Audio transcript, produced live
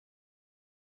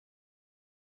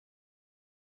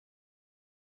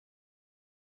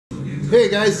Hey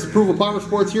guys, it's Approval Power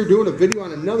Sports here doing a video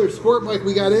on another sport bike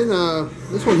we got in.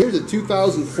 This one here's a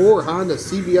 2004 Honda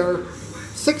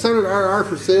CBR600RR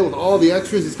for sale with all the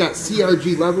extras. It's got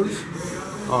CRG levers,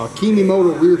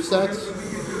 KEMI-MOTO rear sets,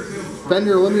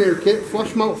 FENDER eliminator kit,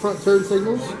 flush mount front turn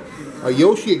signals, a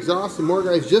YOSHI exhaust, and more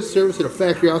guys. Just serviced at a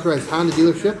factory authorized Honda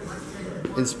dealership.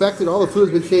 Inspected, all the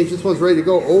fluid's been changed. This one's ready to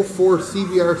go. 04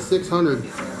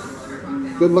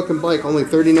 CBR600. Good looking bike, only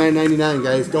 $39.99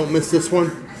 guys. Don't miss this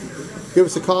one. Give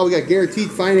us a call. We got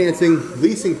guaranteed financing,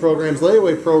 leasing programs,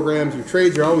 layaway programs. Your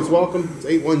trades are always welcome. It's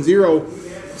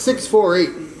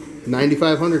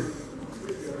 810-648-9500.